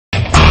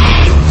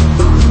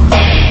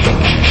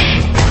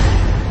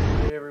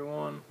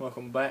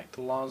welcome back to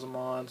LaZa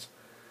Modz.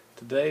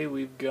 Today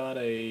we've got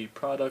a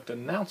product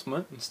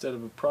announcement instead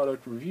of a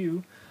product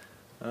review.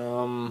 It's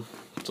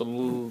a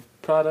little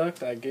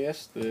product, I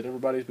guess, that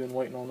everybody's been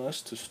waiting on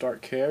us to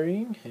start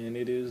carrying, and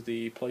it is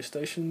the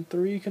PlayStation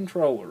 3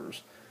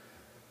 controllers.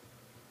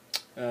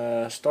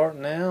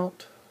 Starting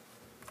out,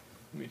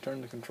 let me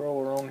turn the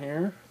controller on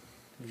here.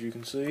 As you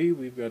can see,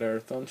 we've got our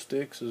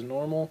thumbsticks as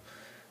normal,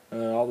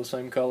 all the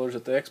same colors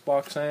that the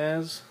Xbox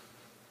has.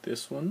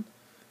 This one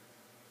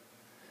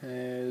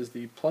has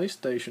the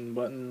PlayStation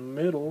button in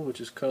the middle,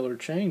 which is color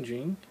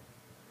changing.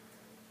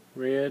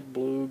 Red,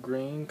 blue,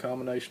 green,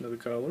 combination of the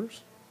colors.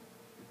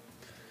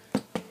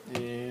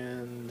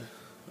 And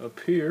up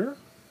here,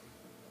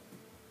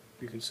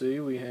 you can see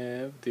we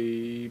have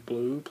the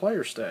blue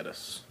player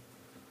status.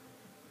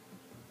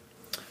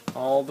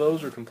 All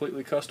those are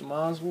completely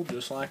customizable,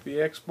 just like the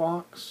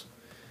Xbox.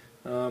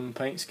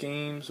 Paint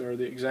schemes are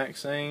the exact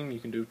same. You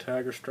can do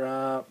tiger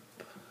stripe,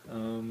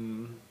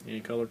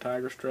 any color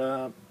tiger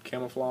stripe,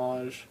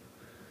 camouflage,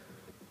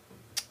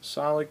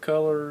 solid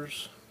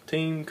colors,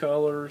 team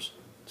colors.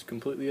 It's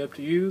completely up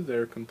to you.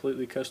 They're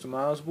completely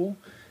customizable.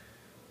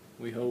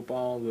 We hope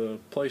all the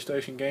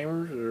PlayStation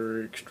gamers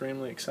are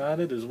extremely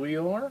excited as we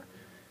are.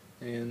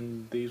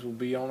 And these will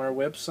be on our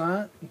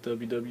website,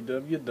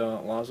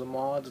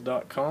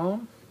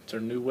 www.lazamodz.com. It's our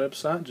new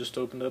website, just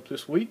opened up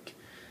this week.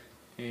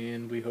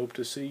 And we hope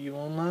to see you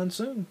online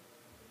soon.